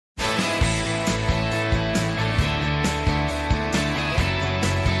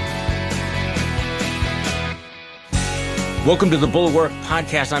Welcome to the Bulwark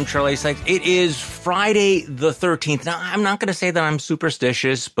podcast. I'm Charlie Sykes. It is Friday the 13th. Now, I'm not going to say that I'm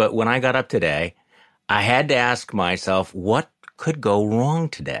superstitious, but when I got up today, I had to ask myself, what could go wrong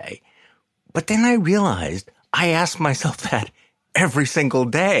today? But then I realized I ask myself that every single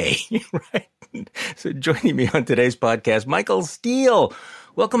day, right? So joining me on today's podcast, Michael Steele.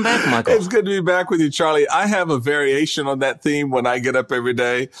 Welcome back, Michael. It's good to be back with you, Charlie. I have a variation on that theme when I get up every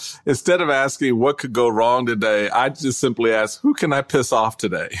day. Instead of asking what could go wrong today, I just simply ask, who can I piss off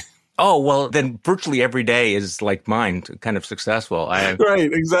today? Oh, well, then virtually every day is like mine, kind of successful.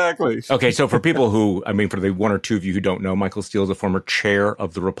 Right, exactly. Okay, so for people who, for the one or two of you who don't know, Michael Steele is a former chair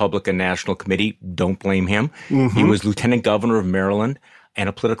of the Republican National Committee. Don't blame him. Mm-hmm. He was lieutenant governor of Maryland and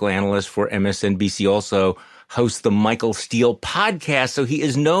a political analyst for MSNBC, also hosts the Michael Steele podcast. So he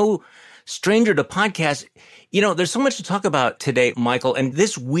is no stranger to podcasts. You know, there's so much to talk about today, Michael. And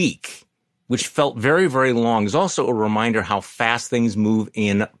this week, which felt very, very long, is also a reminder how fast things move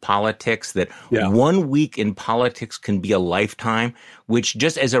in politics, that 1 week in politics can be a lifetime, which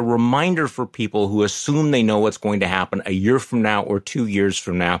just as a reminder for people who assume they know what's going to happen a year from now or 2 years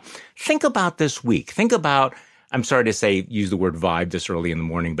from now, think about this week. Think about, I'm sorry to say, use the word vibe this early in the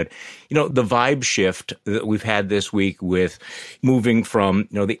morning, but, you know, the vibe shift that we've had this week with moving from,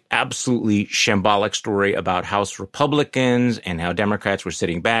 you know, the absolutely shambolic story about House Republicans and how Democrats were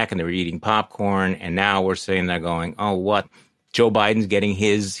sitting back and they were eating popcorn. And now we're sitting there going, oh, what? Joe Biden's getting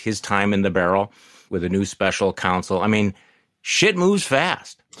his time in the barrel with a new special counsel. I mean, shit moves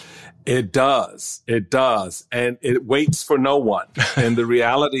fast. It does. It does. And it waits for no one. And the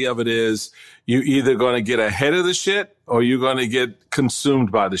reality of it is you're either going to get ahead of the shit or you're going to get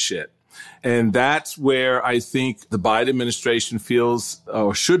consumed by the shit. And that's where I think the Biden administration feels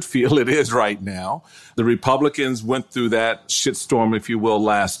or should feel it is right now. The Republicans went through that shitstorm, if you will,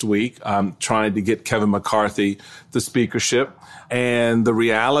 last week, trying to get Kevin McCarthy the speakership. And the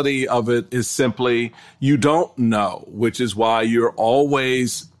reality of it is simply you don't know, which is why you're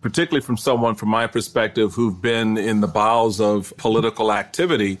always, particularly from someone from my perspective who've been in the bowels of political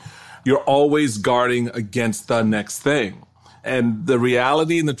activity, you're always guarding against the next thing. And the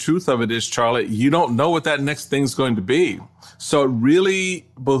reality and the truth of it is, Charlie, you don't know what that next thing's going to be. So it really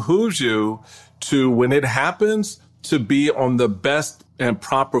behooves you to, when it happens, to be on the best and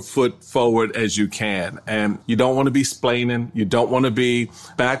proper foot forward as you can. And you don't want to be splaining. You don't want to be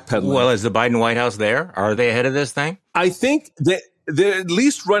backpedaling. Well, is the Biden White House there? Are they ahead of this thing? I think that they're at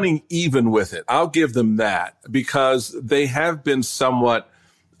least running even with it. I'll give them that because they have been somewhat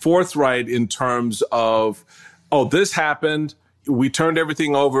forthright in terms of, oh, this happened. We turned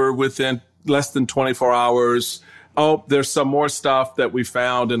everything over within less than 24 hours. Oh, there's some more stuff that we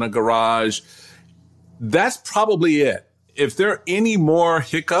found in a garage. That's probably it. If there are any more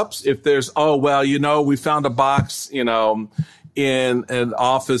hiccups, if there's, oh, well, you know, we found a box, you know, in an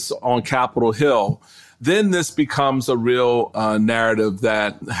office on Capitol Hill, then this becomes a real narrative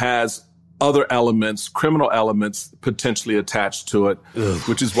that has other elements, criminal elements potentially attached to it,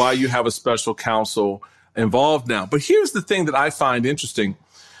 which is why you have a special counsel involved now. But here's the thing that I find interesting.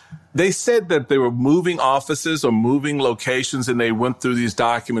 They said that they were moving offices or moving locations and they went through these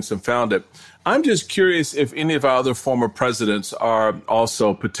documents and found it. I'm just curious if any of our other former presidents are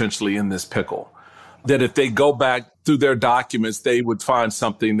also potentially in this pickle, that if they go back through their documents, they would find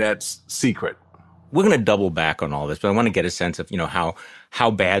something that's secret. We're going to double back on all this, but I want to get a sense of, you know,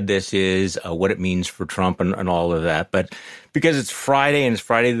 how bad this is, what it means for Trump and all of that. But because it's Friday and it's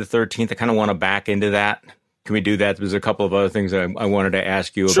Friday the 13th, I kind of want to back into that. Can we do that? There's a couple of other things that I wanted to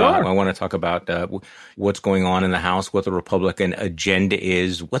ask you about. I want to talk about what's going on in the House, what the Republican agenda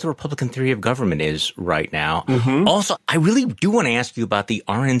is, what the Republican theory of government is right now. Mm-hmm. Also, I really do want to ask you about the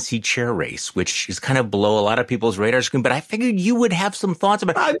RNC chair race, which is kind of below a lot of people's radar screen, but I figured you would have some thoughts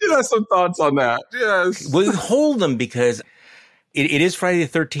about it. I do have some thoughts on that, yes. Well, hold them because it is Friday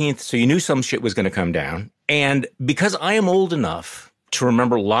the 13th, so you knew some shit was going to come down. And because I am old enough to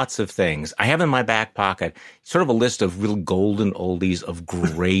remember lots of things, I have in my back pocket sort of a list of real golden oldies of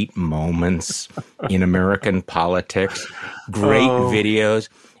great moments in American politics, great videos.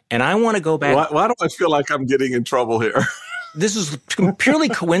 And I want to go back. Why do I feel like I'm getting in trouble here? This is purely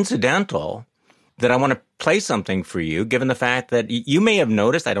coincidental that I want to play something for you, given the fact that you may have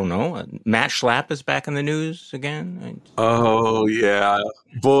noticed, I don't know, Matt Schlapp is back in the news again. Oh, yeah.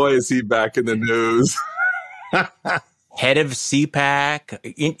 Boy, is he back in the news. Head of CPAC.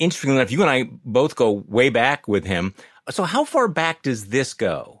 Interestingly enough, you and I both go way back with him. So how far back does this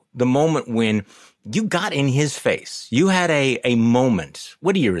go? The moment when you got in his face. You had a moment.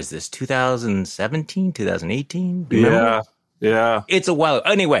 What year is this? 2017, 2018? Yeah. It's a while.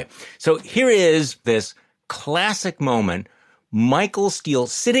 Anyway, so here is this classic moment. Michael Steele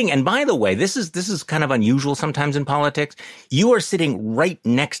sitting, and by the way, this is kind of unusual sometimes in politics. You are sitting right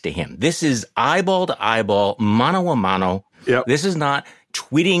next to him. This is eyeball to eyeball, mano a mano. Yep. This is not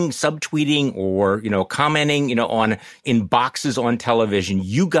tweeting, subtweeting, or, commenting, in boxes on television.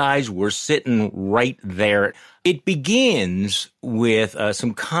 You guys were sitting right there. It begins with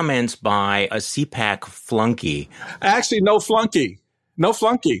some comments by a CPAC flunky. Actually, no flunky.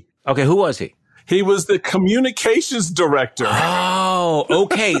 Okay, who was he? He was the communications director. Oh,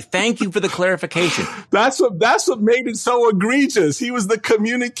 okay. Thank you for the clarification. That's what made it so egregious. He was the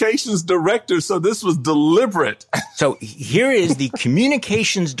communications director, so this was deliberate. So here is the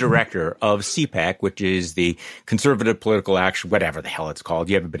communications director of CPAC, which is the Conservative Political Action, whatever the hell it's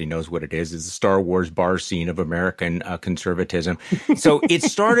called. Everybody knows what it is. It's the Star Wars bar scene of American conservatism. So it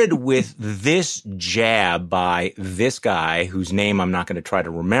started with this jab by this guy, whose name I'm not going to try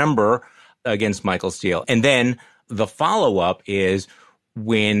to remember, against Michael Steele. And then the follow-up is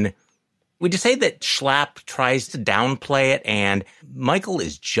when we just say that Schlapp tries to downplay it, and Michael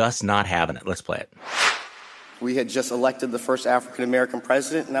is just not having it. Let's play it. We had just elected the first African-American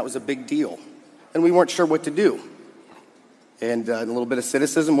president, and that was a big deal. And we weren't sure what to do. And a little bit of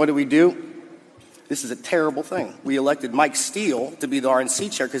cynicism, what do? This is a terrible thing. We elected Mike Steele to be the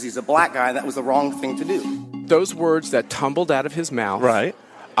RNC chair because he's a black guy, and that was the wrong thing to do. Those words that tumbled out of his mouth, right,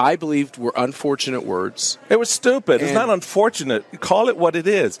 I believed were unfortunate words. It was stupid. It's not unfortunate. Call it what it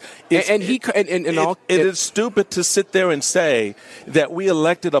is. It is stupid to sit there and say that we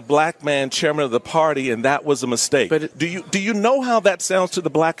elected a black man chairman of the party and that was a mistake. But do you know how that sounds to the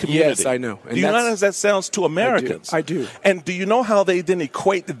black community? Yes, I know. And do you know how that sounds to Americans? I do. And do you know how they then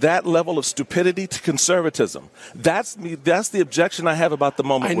equate that level of stupidity to conservatism? That's the objection I have about the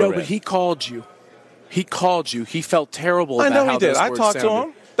moment. I know, but he called you. He felt terrible about how he did. I talked to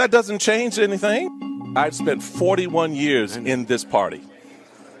him. That doesn't change anything. I've spent 41 years in this party.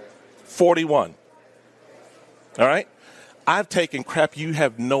 41. All right? I've taken crap you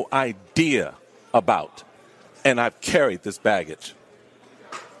have no idea about, and I've carried this baggage.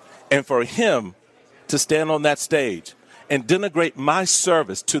 And for him to stand on that stage and denigrate my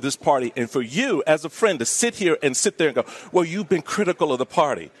service to this party, and for you as a friend to sit there and go, well, you've been critical of the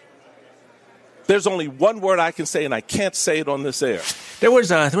party. There's only one word I can say, and I can't say it on this air. There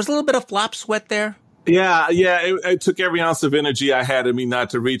was a little bit of flop sweat there. Yeah. It took every ounce of energy I had in me not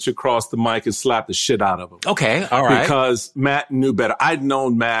to reach across the mic and slap the shit out of him. Okay, all right. Because Matt knew better. I'd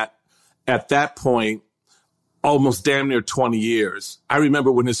known Matt at that point almost damn near 20 years. I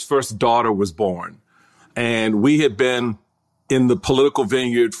remember when his first daughter was born, and we had been in the political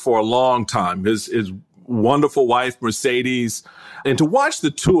vineyard for a long time. His wonderful wife, Mercedes, and to watch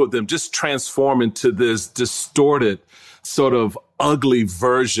the two of them just transform into this distorted, sort of ugly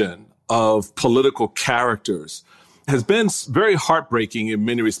version of political characters has been very heartbreaking in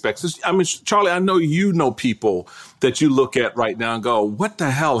many respects. I mean, Charlie, I know you know people that you look at right now and go, what the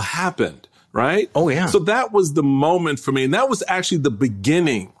hell happened, right? Oh, yeah. So that was the moment for me. And that was actually the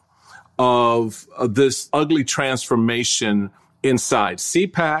beginning of this ugly transformation inside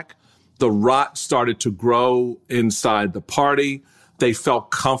CPAC. The rot started to grow inside the party. They felt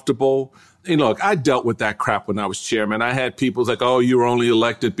comfortable. And look, I dealt with that crap when I was chairman. I had people like, oh, you were only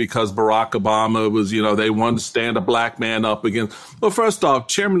elected because Barack Obama was, they wanted to stand a black man up against. Well, first off,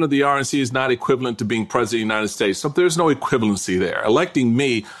 chairman of the RNC is not equivalent to being president of the United States. So there's no equivalency there. Electing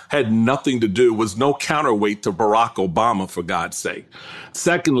me had nothing to do, was no counterweight to Barack Obama, for God's sake.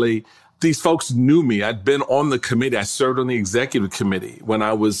 Secondly, these folks knew me. I'd been on the committee. I served on the executive committee when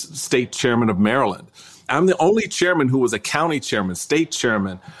I was state chairman of Maryland. I'm the only chairman who was a county chairman, state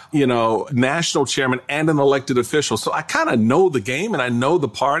chairman, national chairman, and an elected official. So I kind of know the game and I know the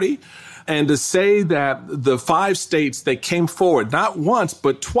party. And to say that the 5 states, they came forward, not once,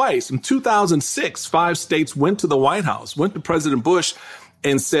 but twice. In 2006, 5 states went to the White House, went to President Bush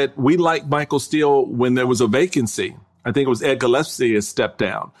and said, we like Michael Steele when there was a vacancy. I think it was Ed Gillespie has stepped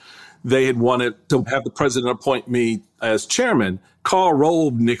down. They had wanted to have the president appoint me as chairman. Karl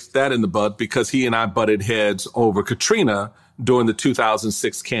Rove nixed that in the bud because he and I butted heads over Katrina during the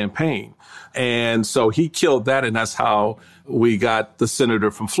 2006 campaign. And so he killed that, and that's how we got the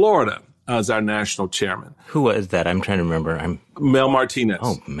senator from Florida as our national chairman. Who was that? I'm trying to remember. Mel Martinez.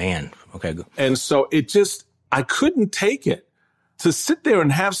 Oh, man. Okay. And so I couldn't take it to sit there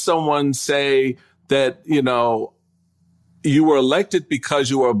and have someone say that, you were elected because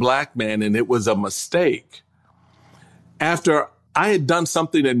you were a black man and it was a mistake. After I had done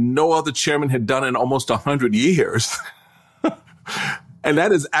something that no other chairman had done in almost 100 years. And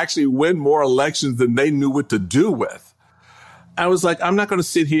that is actually win more elections than they knew what to do with. I was like, I'm not going to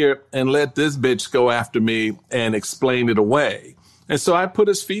sit here and let this bitch go after me and explain it away. And so I put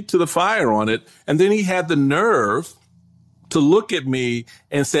his feet to the fire on it. And then he had the nerve to look at me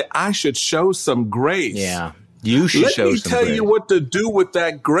and say, I should show some grace. Yeah, you should show some grace. Let me tell you what to do with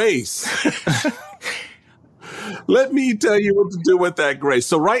that grace. Let me tell you what to do with that grace.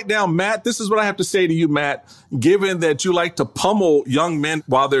 So right now, Matt, this is what I have to say to you, Matt. Given that you like to pummel young men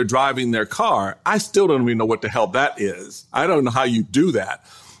while they're driving their car, I still don't even know what the hell that is. I don't know how you do that.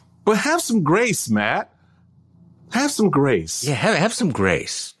 But have some grace, Matt. Have some grace. Yeah, have some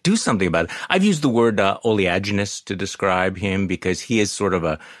grace. Do something about it. I've used the word oleaginous to describe him because he is sort of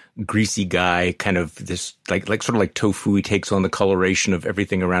a greasy guy, kind of this like sort of like tofu. He takes on the coloration of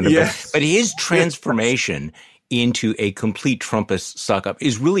everything around him. Yes. But his transformation into a complete Trumpist suck-up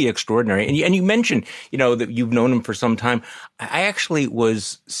is really extraordinary. And you mentioned, that you've known him for some time. I actually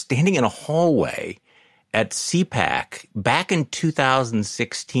was standing in a hallway at CPAC back in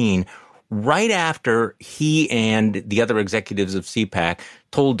 2016, right after he and the other executives of CPAC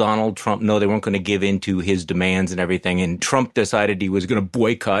told Donald Trump, no, they weren't going to give in to his demands and everything. And Trump decided he was going to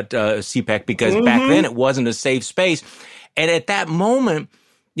boycott CPAC because back then it wasn't a safe space. And at that moment,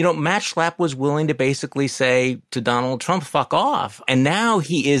 Matt Schlapp was willing to basically say to Donald Trump, fuck off. And now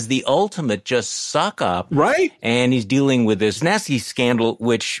he is the ultimate just suck up. Right. And he's dealing with this nasty scandal,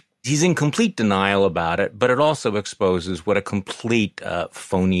 which he's in complete denial about it, but it also exposes what a complete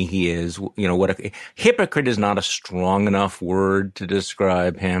phony he is. What a hypocrite is not a strong enough word to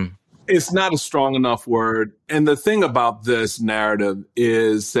describe him. It's not a strong enough word. And the thing about this narrative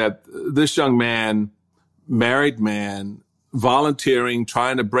is that this young man, married man, volunteering,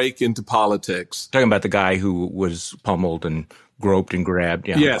 trying to break into politics. Talking about the guy who was pummeled and groped and grabbed.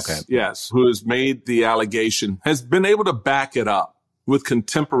 Yeah. Yes, okay. yes. Who has made the allegation, has been able to back it up with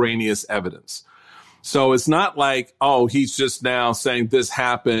contemporaneous evidence. So it's not like, he's just now saying this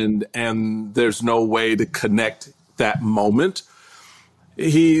happened and there's no way to connect that moment.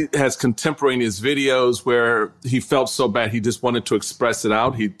 He has contemporaneous videos where he felt so bad he just wanted to express it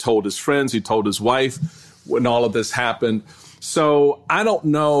out. He told his friends, he told his wife when all of this happened. So I don't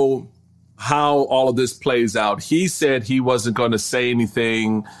know how all of this plays out. He said he wasn't going to say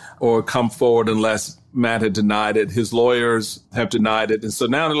anything or come forward unless Matt had denied it. His lawyers have denied it. And so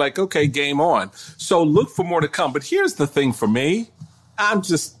now they're like, okay, game on. So look for more to come. But here's the thing for me. I'm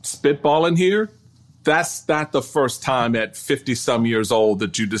just spitballing here. That's not the first time at 50 some years old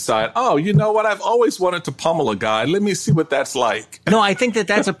that you decide, you know what? I've always wanted to pummel a guy. Let me see what that's like. No, I think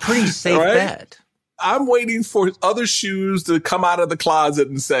that's a pretty safe bet. I'm waiting for other shoes to come out of the closet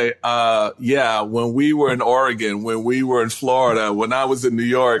and say, when we were in Oregon, when we were in Florida, when I was in New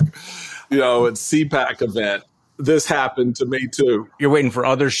York, at CPAC event, this happened to me too. You're waiting for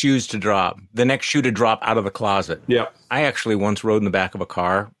other shoes to drop, the next shoe to drop out of the closet. Yep. I actually once rode in the back of a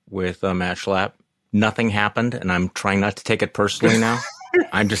car with Matt Schlapp. Nothing happened, and I'm trying not to take it personally now.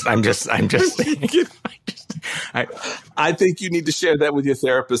 I think you need to share that with your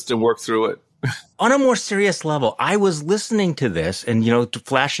therapist and work through it. On a more serious level, I was listening to this and,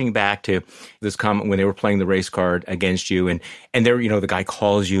 flashing back to this comment when they were playing the race card against you and there, the guy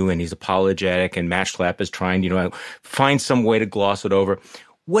calls you and he's apologetic and Matt Schlapp is trying, find some way to gloss it over.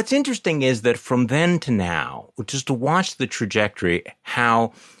 What's interesting is that from then to now, just to watch the trajectory,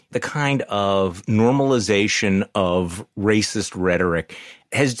 how the kind of normalization of racist rhetoric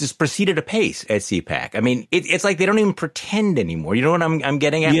has just proceeded apace at CPAC. I mean, it's like they don't even pretend anymore. You know what I'm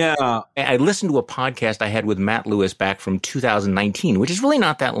getting at? Yeah. I listened to a podcast I had with Matt Lewis back from 2019, which is really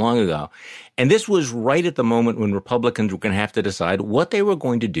not that long ago. And this was right at the moment when Republicans were going to have to decide what they were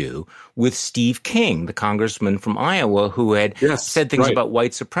going to do with Steve King, the congressman from Iowa, who had said things about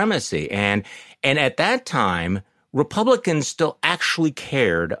white supremacy. And at that time, Republicans still actually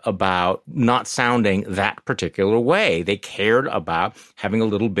cared about not sounding that particular way. They cared about having a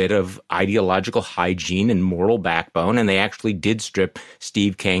little bit of ideological hygiene and moral backbone, and they actually did strip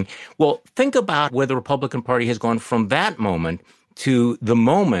Steve King. Well, think about where the Republican Party has gone from that moment to the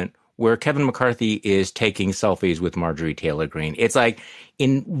moment where Kevin McCarthy is taking selfies with Marjorie Taylor Greene. It's like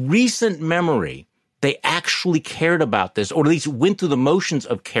in recent memory, they actually cared about this, or at least went through the motions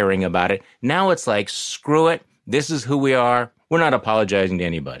of caring about it. Now it's like, screw it. This is who we are. We're not apologizing to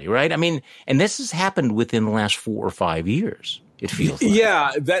anybody, right? I mean, and this has happened within the last 4 or 5 years, it feels like.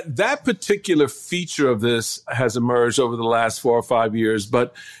 Yeah, that particular feature of this has emerged over the last 4 or 5 years,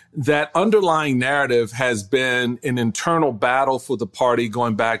 but that underlying narrative has been an internal battle for the party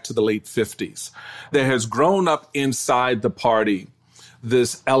going back to the late 50s. There has grown up inside the party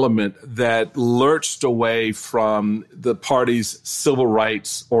this element that lurched away from the party's civil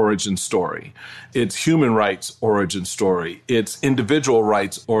rights origin story, its human rights origin story, its individual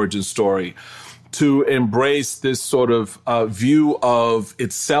rights origin story, to embrace this sort of view of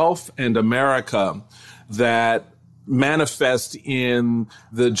itself and America that manifest in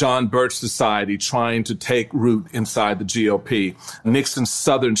the John Birch Society trying to take root inside the GOP. Nixon's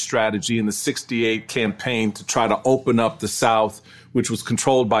Southern strategy in the 68 campaign to try to open up the South, which was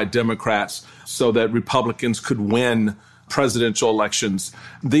controlled by Democrats, so that Republicans could win presidential elections.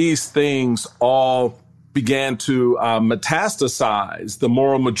 These things all began to metastasize the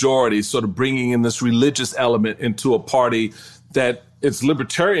moral majority, sort of bringing in this religious element into a party that its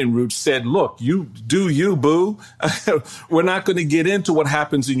libertarian roots said, look, you do you, boo. We're not going to get into what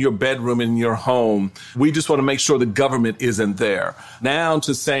happens in your bedroom, in your home. We just want to make sure the government isn't there. Now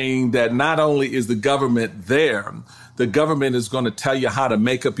to saying that not only is the government there, the government is going to tell you how to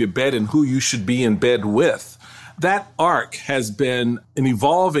make up your bed and who you should be in bed with. That arc has been an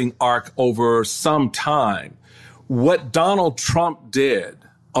evolving arc over some time. What Donald Trump did,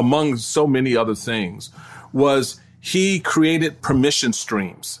 among so many other things, was he created permission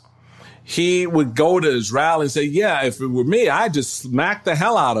streams. He would go to his rally and say, yeah, if it were me, I'd just smack the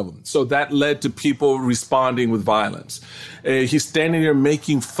hell out of them. So that led to people responding with violence. He's standing there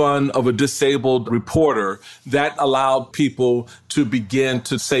making fun of a disabled reporter. That allowed people to begin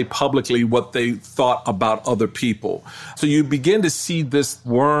to say publicly what they thought about other people. So you begin to see this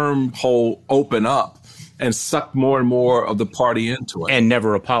wormhole open up and suck more and more of the party into it. And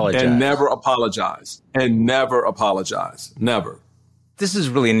never apologize. And never apologize. And never apologize. Never. This is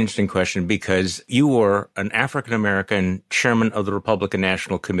really an interesting question because you were an African-American chairman of the Republican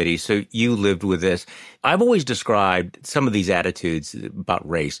National Committee, so you lived with this. I've always described some of these attitudes about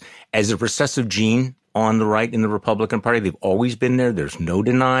race as a recessive gene on the right in the Republican Party. They've always been there. There's no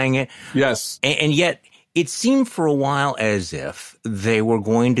denying it. Yes. And yet it seemed for a while as if they were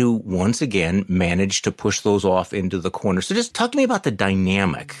going to once again manage to push those off into the corner. So just talk to me about the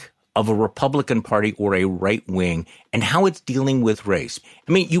dynamic of a Republican Party or a right wing and how it's dealing with race.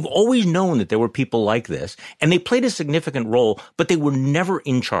 I mean, you've always known that there were people like this, and they played a significant role, but they were never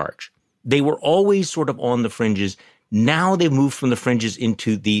in charge. They were always sort of on the fringes. Now they've moved from the fringes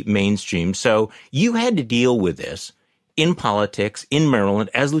into the mainstream. So you had to deal with this in politics, in Maryland,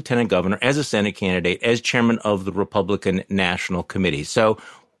 as lieutenant governor, as a Senate candidate, as chairman of the Republican National Committee. So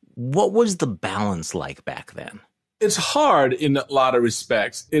what was the balance like back then? It's hard in a lot of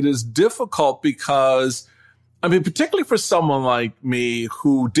respects. It is difficult because, I mean, particularly for someone like me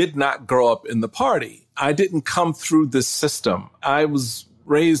who did not grow up in the party, I didn't come through this system. I was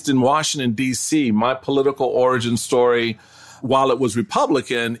raised in Washington, D.C. My political origin story, while it was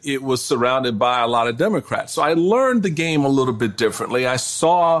Republican, it was surrounded by a lot of Democrats. So I learned the game a little bit differently. I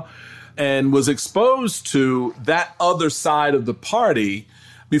saw and was exposed to that other side of the party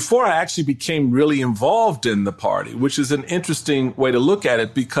before I actually became really involved in the party, which is an interesting way to look at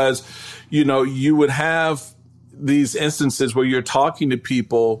it because, you know, you would have these instances where you're talking to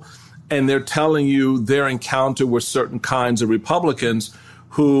people and they're telling you their encounter with certain kinds of Republicans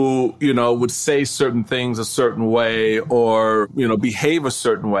who, you know, would say certain things a certain way or, you know, behave a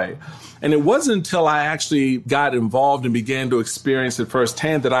certain way. And it wasn't until I actually got involved and began to experience it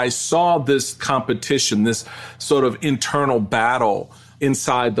firsthand that I saw this competition, this sort of internal battle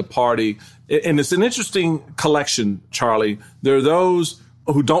inside the party. And it's an interesting collection, Charlie. There are those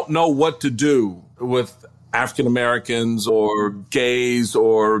who don't know what to do with African Americans or gays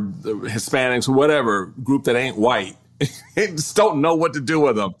or Hispanics or whatever group that ain't white. They just don't know what to do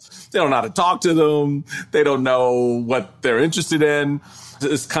with them. They don't know how to talk to them. They don't know what they're interested in.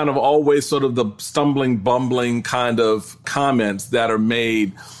 It's kind of always sort of the stumbling, bumbling kind of comments that are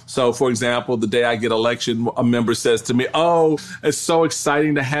made. So, for example, the day I get elected, a member says to me, "Oh, it's so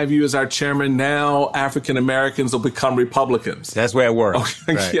exciting to have you as our chairman. Now African Americans will become Republicans." That's where I work.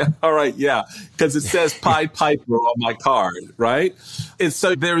 Okay, right. Yeah, all right, yeah, because it says Pied Piper on my card, right? And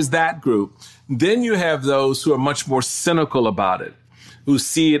so there's that group. Then you have those who are much more cynical about it, who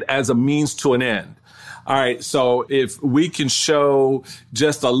see it as a means to an end. All right, so if we can show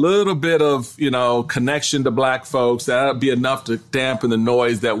just a little bit of, you know, connection to black folks, that'll be enough to dampen the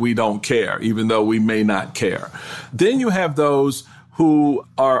noise that we don't care, even though we may not care. Then you have those who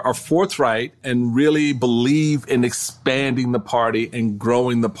are forthright and really believe in expanding the party and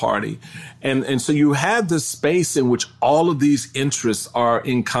growing the party. And so you have this space in which all of these interests are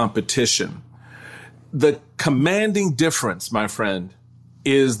in competition. The commanding difference, my friend,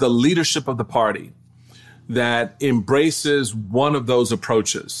 is the leadership of the party that embraces one of those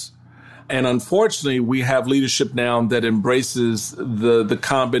approaches. And unfortunately, we have leadership now that embraces the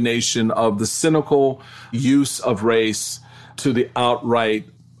combination of the cynical use of race to the outright,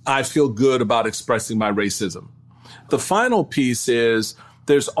 I feel good about expressing my racism. The final piece is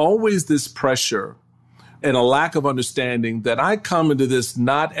there's always this pressure and a lack of understanding that I come into this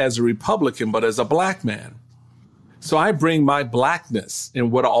not as a Republican, but as a Black man. So I bring my Blackness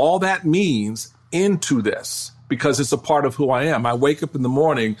and what all that means into this because it's a part of who I am. I wake up in the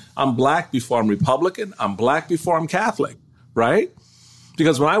morning, I'm Black before I'm Republican, I'm Black before I'm Catholic, right?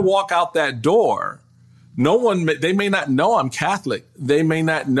 Because when I walk out that door, they may not know I'm Catholic. They may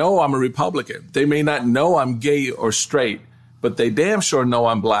not know I'm a Republican. They may not know I'm gay or straight, but they damn sure know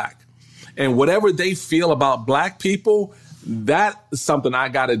I'm Black. And whatever they feel about Black people, that's something I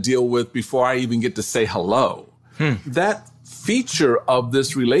got to deal with before I even get to say hello. That feature of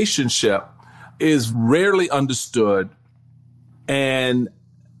this relationship is rarely understood and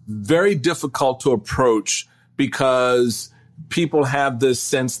very difficult to approach because people have this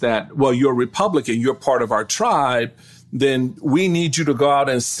sense that, well, you're a Republican, you're part of our tribe, then we need you to go out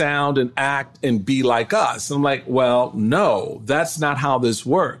and sound and act and be like us. I'm like, well, no, that's not how this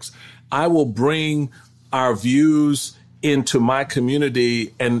works. I will bring our views into my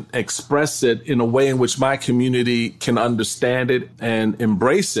community and express it in a way in which my community can understand it and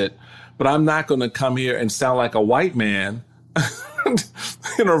embrace it. But I'm not going to come here and sound like a white man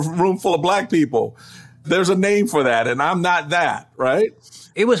in a room full of Black people. There's a name for that, and I'm not that, right?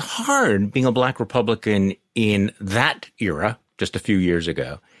 It was hard being a Black Republican in that era, just a few years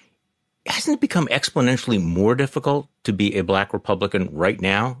ago. Hasn't it become exponentially more difficult to be a Black Republican right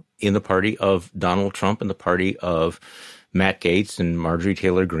now in the party of Donald Trump and the party of Matt Gaetz and Marjorie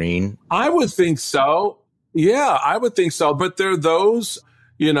Taylor Greene? I would think so. Yeah, I would think so. But there are those,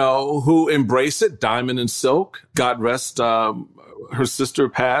 who embrace it. Diamond and Silk, God rest, her sister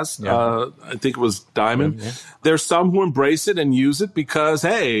passed. Yeah. I think it was Diamond. Yeah. There's some who embrace it and use it because,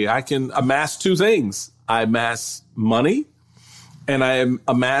 hey, I can amass two things. I amass money and I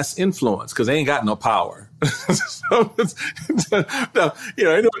amass influence because they ain't got no power.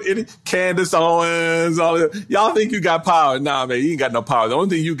 Candace Owens, y'all think you got power. Nah, man, you ain't got no power. The only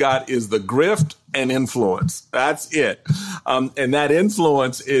thing you got is the grift and influence. That's it. And that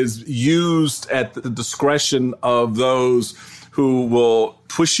influence is used at the discretion of those who will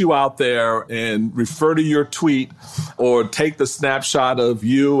push you out there and refer to your tweet or take the snapshot of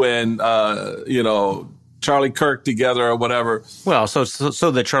you and, Charlie Kirk together or whatever. Well, so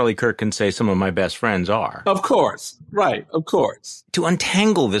that Charlie Kirk can say some of my best friends are. Of course. Right. Of course. To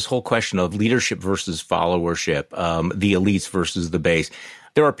untangle this whole question of leadership versus followership, the elites versus the base,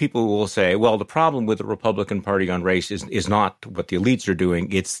 there are people who will say, well, the problem with the Republican Party on race is not what the elites are doing.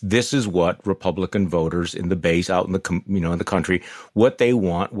 This is what Republican voters in the base out in the country, what they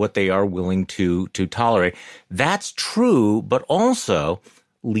want, what they are willing to tolerate. That's true, but also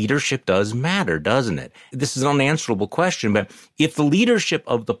leadership does matter, doesn't it? This is an unanswerable question, but if the leadership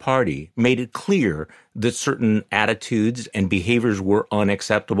of the party made it clear that certain attitudes and behaviors were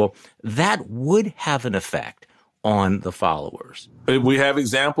unacceptable, that would have an effect on the followers. We have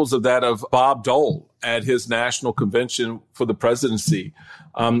examples of that of Bob Dole at his national convention for the presidency,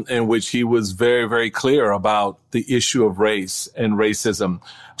 in which he was very, very clear about the issue of race and racism.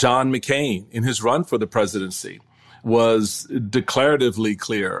 John McCain, in his run for the presidency, was declaratively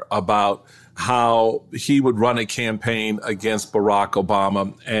clear about how he would run a campaign against Barack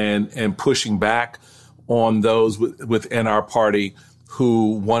Obama and pushing back on those within our party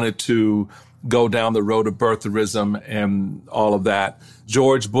who wanted to go down the road of birtherism and all of that.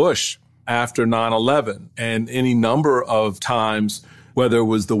 George Bush, after 9/11, and any number of times, whether it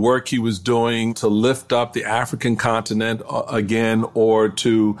was the work he was doing to lift up the African continent again or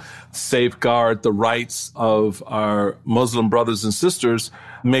to safeguard the rights of our Muslim brothers and sisters,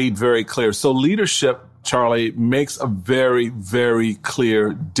 made very clear. So leadership, Charlie, makes a very, very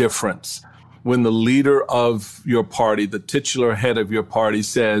clear difference. When the leader of your party, the titular head of your party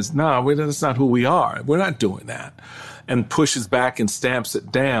says, no, that's not who we are. We're not doing that, and pushes back and stamps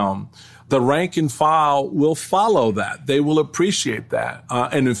it down, the rank and file will follow that. They will appreciate that.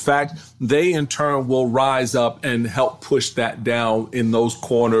 And in fact, they in turn will rise up and help push that down in those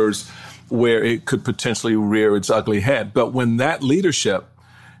corners where it could potentially rear its ugly head. But when that leadership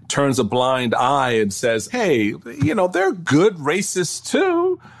turns a blind eye and says, hey, they're good racists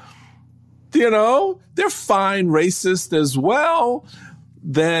too. They're fine racists as well.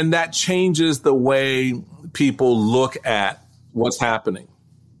 Then that changes the way people look at what's happening.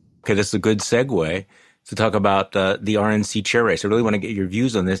 Okay, this is a good segue to talk about the RNC chair race. I really want to get your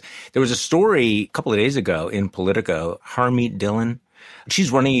views on this. There was a story a couple of days ago in Politico. Harmeet Dillon,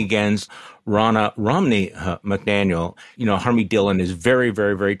 She's running against Ronna Romney McDaniel. Harmeet Dillon is very,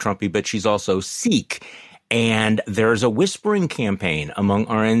 very, very Trumpy, but she's also Sikh. And there's a whispering campaign among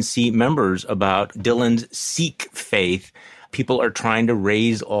RNC members about Dillon's Sikh faith. People are trying to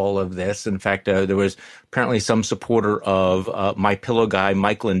raise all of this. In fact, there was apparently some supporter of My Pillow guy,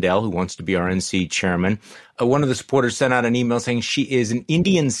 Mike Lindell, who wants to be RNC chairman. One of the supporters sent out an email saying she is an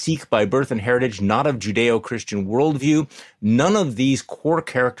Indian Sikh by birth and heritage, not of Judeo-Christian worldview. None of these core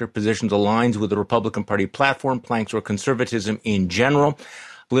character positions aligns with the Republican Party platform, planks, or conservatism in general.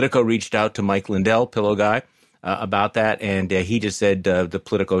 Politico reached out to Mike Lindell, Pillow guy, about that, and he just said the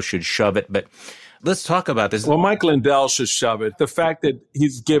Politico should shove it. But let's talk about this. Well, Mike Lindell should shove it. The fact that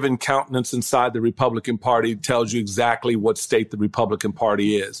he's given countenance inside the Republican Party tells you exactly what state the Republican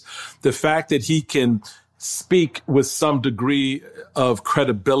Party is. The fact that he can speak with some degree of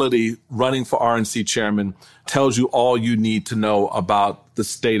credibility running for RNC chairman tells you all you need to know about the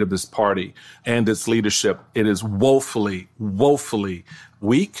state of this party and its leadership. It is woefully, woefully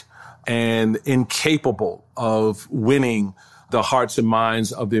weak and incapable of winning the hearts and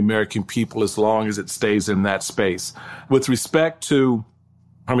minds of the American people as long as it stays in that space. With respect to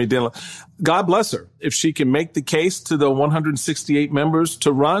Harmeet Dillon, God bless her. If she can make the case to the 168 members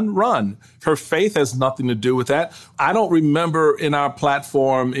to run. Her faith has nothing to do with that. I don't remember in our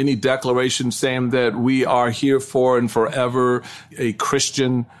platform any declaration saying that we are here for and forever a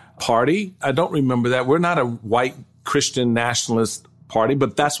Christian party. I don't remember that. We're not a white Christian nationalist party,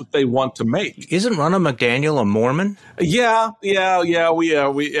 but that's what they want to make. Isn't Ronna McDaniel a Mormon? Yeah.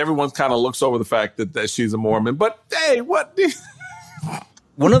 Everyone kind of looks over the fact that she's a Mormon, but hey, what?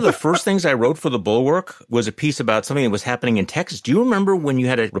 One of the first things I wrote for the Bulwark was a piece about something that was happening in Texas. Do you remember when you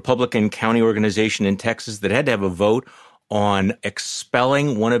had a Republican county organization in Texas that had to have a vote on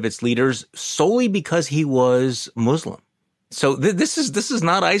expelling one of its leaders solely because he was Muslim? So this is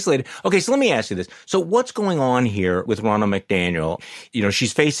not isolated. Okay, so let me ask you this. So what's going on here with Ronna McDaniel?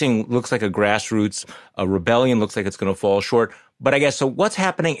 She's facing, looks like a grassroots rebellion, looks like it's going to fall short. But I guess, so what's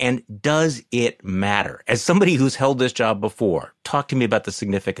happening, and does it matter? As somebody who's held this job before, talk to me about the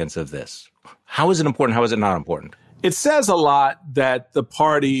significance of this. How is it important? How is it not important? It says a lot that the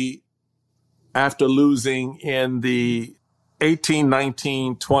party, after losing in the 18,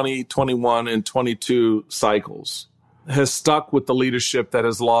 19, 20, 21, and 22 cycles, has stuck with the leadership that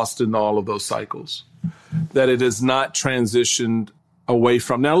has lost in all of those cycles, that it has not transitioned away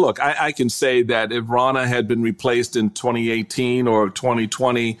from. Now, look, I can say that if Ronna had been replaced in 2018 or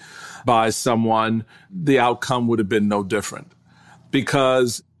 2020 by someone, the outcome would have been no different.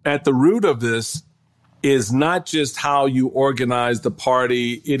 Because at the root of this is not just how you organize the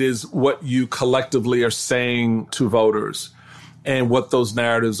party, it is what you collectively are saying to voters and what those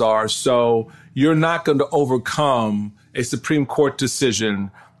narratives are. So you're not going to overcome a Supreme Court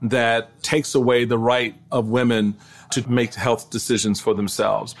decision that takes away the right of women to make health decisions for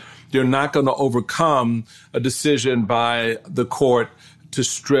themselves. You're not going to overcome a decision by the court to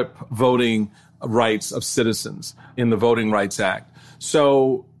strip voting rights of citizens in the Voting Rights Act.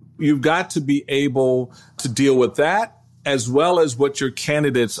 So you've got to be able to deal with that, as well as what your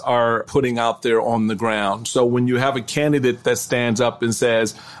candidates are putting out there on the ground. So when you have a candidate that stands up and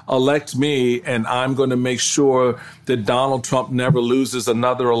says, elect me, and I'm going to make sure that Donald Trump never loses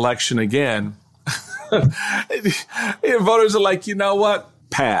another election again, voters are like, you know what?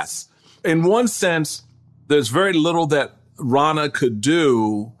 Pass. In one sense, there's very little that Ronna could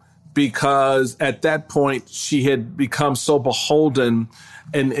do, because at that point she had become so beholden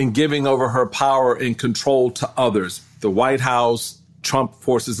and giving over her power and control to others. The White House, Trump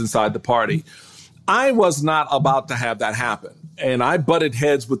forces inside the party. I was not about to have that happen. And I butted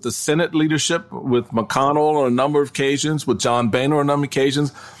heads with the Senate leadership, with McConnell on a number of occasions, with John Boehner on a number of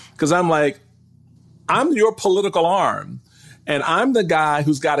occasions, because I'm like, I'm your political arm. And I'm the guy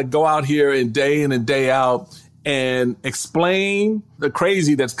who's got to go out here and day in and day out and explain the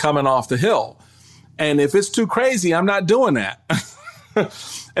crazy that's coming off the hill. And if it's too crazy, I'm not doing that.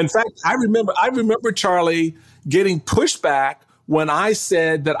 In fact, I remember, Charlie, getting pushback when I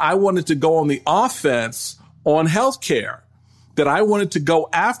said that I wanted to go on the offense on health care, that I wanted to go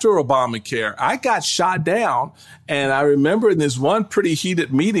after Obamacare. I got shot down. And I remember in this one pretty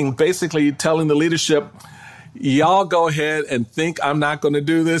heated meeting, basically telling the leadership, y'all go ahead and think I'm not going to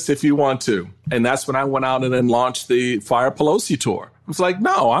do this if you want to. And that's when I went out and then launched the Fire Pelosi tour. I was like,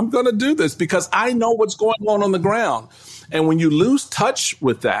 no, I'm going to do this because I know what's going on the ground. And when you lose touch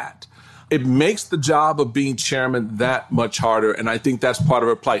with that, it makes the job of being chairman that much harder. And I think that's part of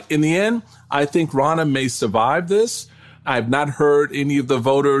her plight. In the end, I think Ronna may survive this. I've not heard any of the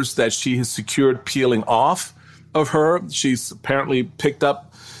voters that she has secured peeling off. of her. She's apparently picked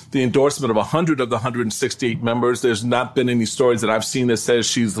up the endorsement of 100 of the 168 members. There's not been any stories that I've seen that says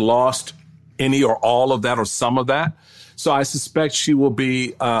she's lost any or all of that or some of that. So I suspect she will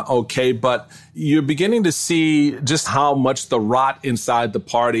be okay. But you're beginning to see just how much the rot inside the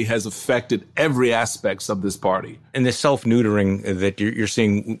party has affected every aspect of this party. And the self-neutering that you're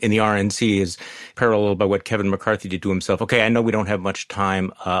seeing in the RNC is paralleled by what Kevin McCarthy did to himself. Okay, I know we don't have much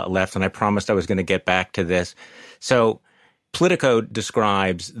time left, and I promised I was going to get back to this. So Politico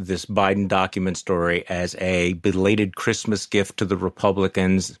describes this Biden document story as a belated Christmas gift to the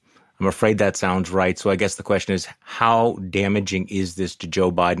Republicans. I'm afraid that sounds right. So I guess the question is, how damaging is this to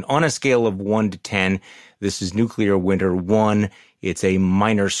Joe Biden? On a scale of 1 to 10, this is nuclear winter 1. It's a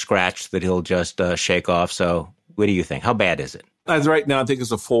minor scratch that he'll just shake off. So what do you think? How bad is it? As right now, I think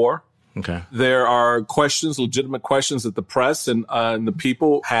it's a 4. Okay. There are questions, legitimate questions that the press and the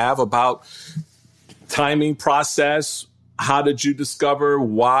people have about timing process. How did you discover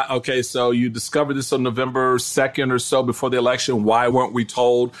why? Okay, so you discovered this on November 2nd or so before the election. Why weren't we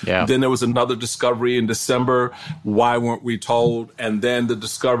told? Yeah. Then there was another discovery in December. Why weren't we told? And then the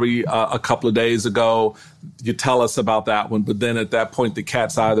discovery a couple of days ago. You tell us about that one. But then at that point, the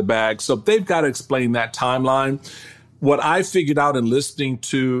cat's out of the bag. So they've got to explain that timeline. What I figured out in listening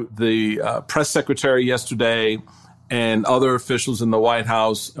to the press secretary yesterday and other officials in the White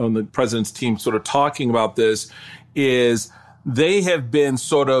House on the president's team sort of talking about this is they have been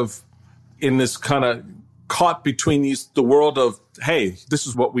sort of in this kind of caught between the world of, hey, this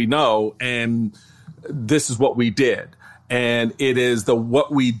is what we know and this is what we did. And it is the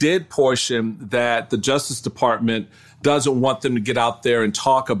what we did portion that the Justice Department doesn't want them to get out there and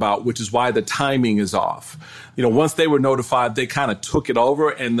talk about, which is why the timing is off. You know, once they were notified, they kind of took it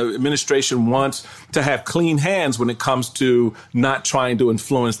over, and the administration wants to have clean hands when it comes to not trying to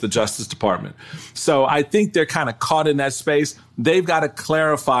influence the Justice Department. So I think they're kind of caught in that space. They've got to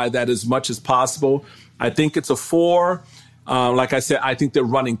clarify that as much as possible. I think it's a 4. Like I said, I think they're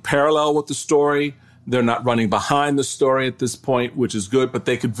running parallel with the story. They're not running behind the story at this point, which is good, but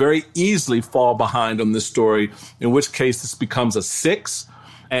they could very easily fall behind on this story, in which case this becomes a 6.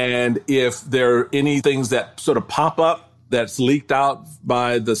 And if there are any things that sort of pop up that's leaked out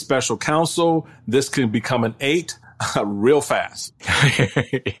by the special counsel, this can become an 8 real fast.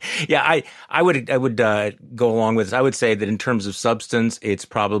 Yeah, I would go along with this. I would say that in terms of substance, it's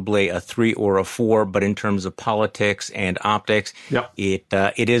probably a 3 or a 4, but in terms of politics and optics, yep.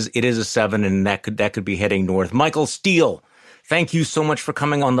 it is a 7, and that could be heading north. Michael Steele, thank you so much for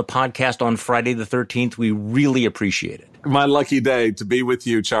coming on the podcast on Friday the 13th. We really appreciate it. My lucky day to be with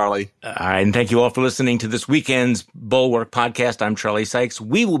you, Charlie. And thank you all for listening to this weekend's Bulwark podcast. I'm Charlie Sykes.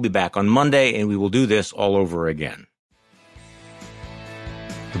 We will be back on Monday, and we will do this all over again.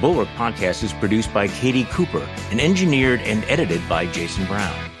 The Bulwark podcast is produced by Katie Cooper and engineered and edited by Jason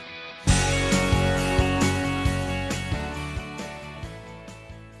Brown.